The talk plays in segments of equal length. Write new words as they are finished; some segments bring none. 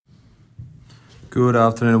Good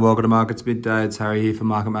afternoon and welcome to Markets Midday. It's Harry here for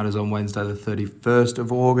Market Matters on Wednesday the 31st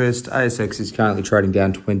of August. ASX is currently trading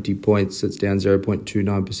down 20 points. It's down 0.29%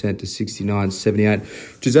 to 69.78,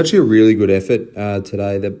 which is actually a really good effort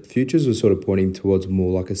today. The futures were sort of pointing towards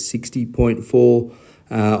more like a 60-point fall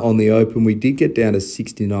on the open. We did get down to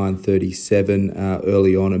 69.37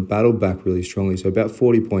 early on and battled back really strongly. So about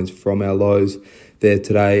 40 points from our lows there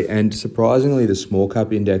today, and surprisingly the small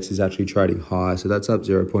cap index is actually trading higher, so that's up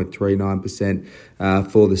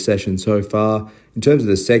 0.39% for the session so far. In terms of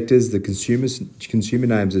the sectors, the consumer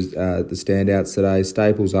names is the standouts today.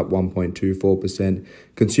 Staples up 1.24%,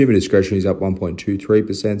 consumer discretionary is up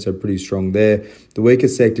 1.23%, so pretty strong there. The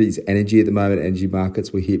weakest sector is energy at the moment. Energy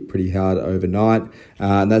markets were hit pretty hard overnight,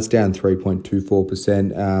 and that's down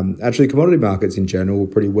 3.24%. Actually, commodity markets in general were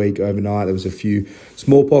pretty weak overnight. There was a few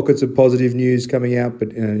small pockets of positive news coming out,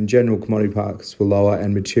 but in general, commodity markets were lower,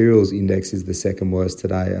 and materials index is the second worst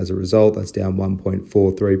today. As a result, that's down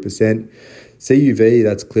 1.43%. CUV,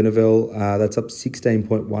 that's Clinuvel, that's up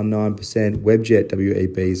 16.19%. Webjet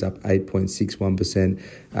WEB is up 8.61%.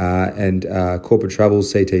 And corporate travel,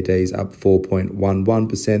 CTD, is up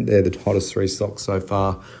 4.11%. They're the hottest three stocks so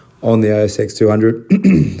far on the ASX 200.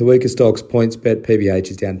 The weakest stocks, PointsBet,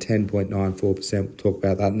 PBH is down 10.94%. We'll talk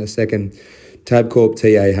about that in a second. Tabcorp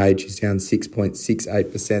TAH is down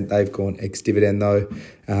 6.68%. They've gone ex-dividend though.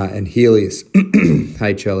 And Helios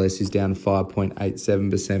HLS is down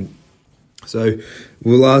 5.87%. So,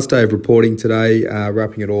 last day of reporting today,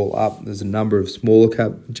 wrapping it all up. There's a number of smaller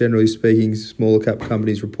cap companies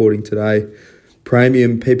reporting today.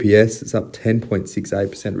 Praemium PPS is up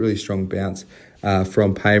 10.68%, really strong bounce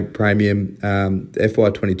from Praemium. The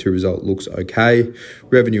FY22 result looks okay.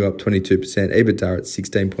 Revenue up 22%. EBITDA at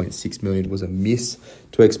 16.6 million was a miss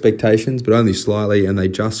to expectations, but only slightly, and they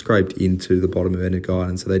just scraped into the bottom of end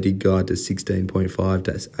guidance. So they did guide to 16.5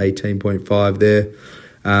 to 18.5 there.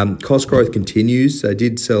 Cost growth continues. They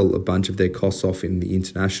did sell a bunch of their costs off in the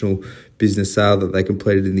international business sale that they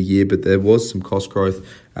completed in the year, but there was some cost growth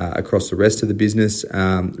across the rest of the business.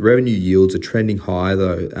 Revenue yields are trending high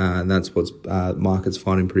though, and that's what's markets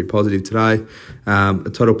finding pretty positive today.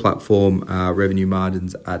 The total platform revenue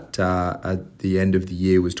margins at the end of the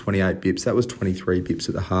year was 28 bips. That was 23 bips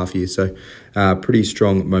at the half year, so pretty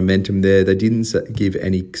strong momentum there. They didn't give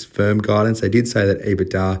any firm guidance. They did say that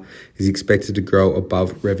EBITDA is expected to grow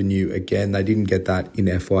above revenue again. They didn't get that in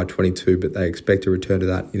FY22, but they expect to return to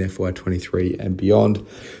that in FY23 and beyond.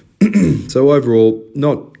 So overall,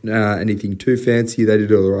 not anything too fancy. They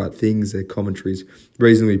did all the right things. Their commentary is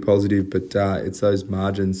reasonably positive, but it's those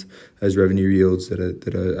margins, those revenue yields that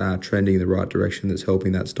are trending in the right direction that's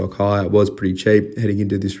helping that stock higher. It was pretty cheap heading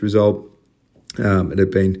into this result. It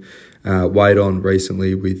had been weighed on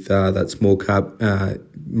recently with that small cap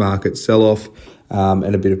market sell-off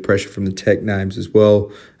and a bit of pressure from the tech names as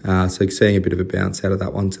well. So seeing a bit of a bounce out of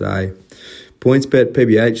that one today. PointsBet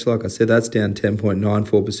PBH, like I said, that's down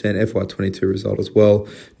 10.94%. FY22 result as well.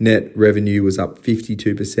 Net revenue was up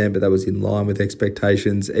 52%, but that was in line with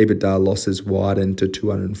expectations. EBITDA losses widened to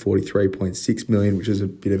 243.6 million, which is a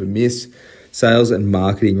bit of a miss. Sales and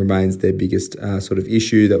marketing remains their biggest sort of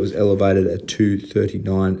issue. That was elevated at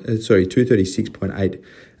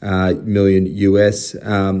 236.8 million US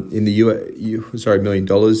in the million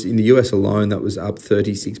dollars in the US alone. That was up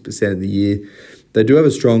 36% of the year. They do have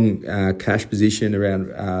a strong cash position around.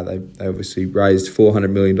 They obviously raised $400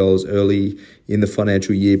 million early in the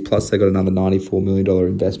financial year. Plus, they got another $94 million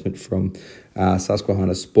investment from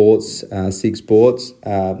Susquehanna Sports, SIG Sports.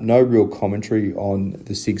 No real commentary on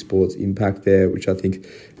the SIG Sports impact there, which I think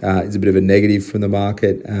is a bit of a negative from the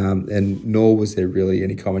market, and nor was there really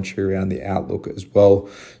any commentary around the outlook as well.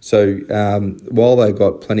 So while they've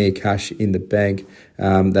got plenty of cash in the bank,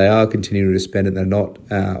 they are continuing to spend it. They're not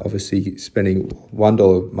obviously spending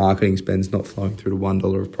 $1 marketing spends not flowing through to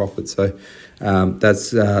 $1 of profit. So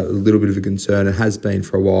that's a little bit of a concern. It has been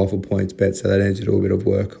for a while for PointsBet, so they need to do a bit of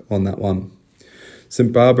work on that one.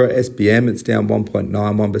 St Barbara SBM, it's down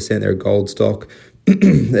 1.91%. They're a gold stock.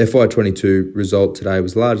 The FY22 result today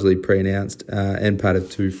was largely pre-announced. NPAT of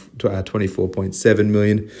 24.7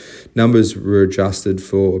 million. Numbers were adjusted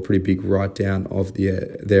for a pretty big write-down of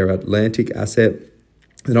their Atlantic asset.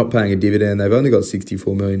 They're not paying a dividend. They've only got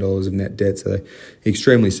 $64 million of net debt, so they're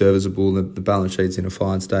extremely serviceable. The balance sheet's in a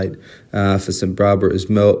fine state for St Barbara as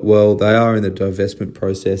well. They are in the divestment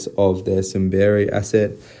process of their Simberi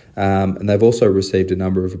asset. And they've also received a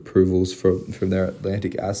number of approvals from their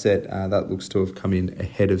Atlantic asset. That looks to have come in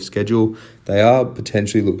ahead of schedule. They are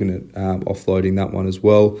potentially looking at offloading that one as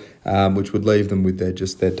well, which would leave them with their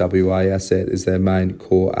WA asset as their main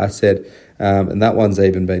core asset. And that one's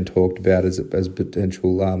even been talked about as a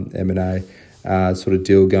potential M&A sort of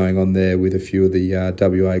deal going on there with a few of the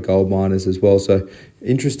WA gold miners as well. So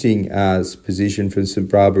interesting position for St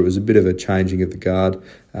Barbara. It was a bit of a changing of the guard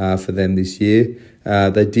for them this year.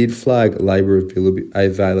 They did flag labour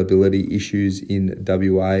availability issues in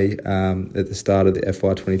WA at the start of the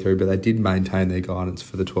FY23, but they did maintain their guidance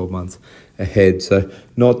for the 12 months ahead. So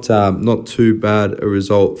not too bad a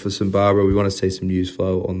result for St Barbara. We want to see some news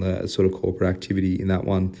flow on the sort of corporate activity in that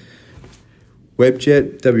one.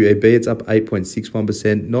 Webjet, WEB, it's up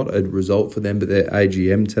 8.61%. Not a result for them, but their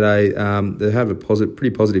AGM today. They have a pretty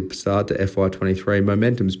positive start to FY23.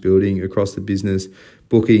 Momentum's building across the business.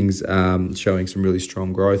 Bookings showing some really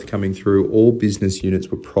strong growth coming through. All business units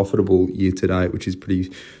were profitable year to date, which is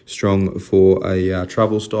pretty strong for a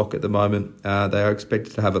travel stock at the moment. They are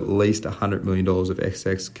expected to have at least $100 million of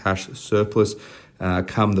excess cash surplus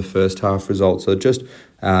come the first half result. So just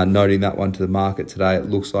noting that one to the market today, it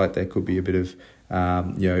looks like there could be a bit of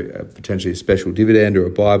potentially a special dividend or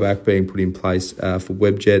a buyback being put in place for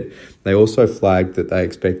Webjet. They also flagged that they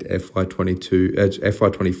expect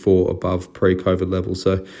FY24 above pre-COVID levels.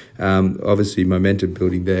 So obviously momentum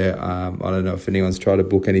building there. I don't know if anyone's tried to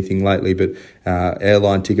book anything lately, but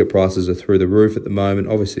airline ticket prices are through the roof at the moment.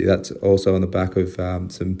 Obviously that's also on the back of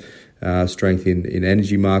some strength in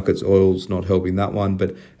energy markets. Oil's not helping that one,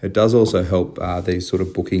 but it does also help these sort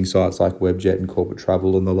of booking sites like Webjet and Corporate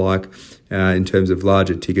Travel and the like in terms of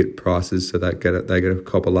larger ticket prices, so they get a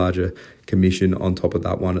cop a larger commission on top of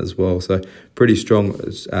that one as well. So pretty strong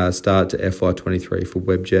start to FY23 for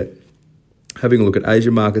Webjet. Having a look at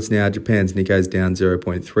Asian markets now, Japan's Nikkei's down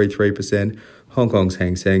 0.33%, Hong Kong's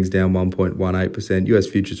Hang Seng's down 1.18%, US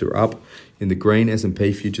futures are up in the green,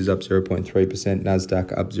 S&P futures up 0.3%,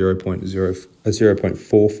 Nasdaq up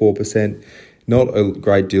 0.44%. Not a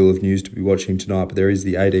great deal of news to be watching tonight, but there is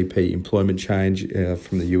the ADP employment change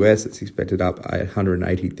from the US. It's expected up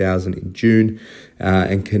 180,000 in June,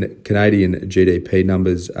 and Canadian GDP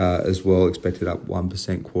numbers as well expected up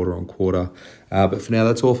 1% quarter on quarter. But for now,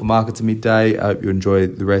 that's all for markets at midday. I hope you enjoy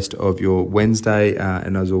the rest of your Wednesday,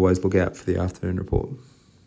 and as always, look out for the afternoon report.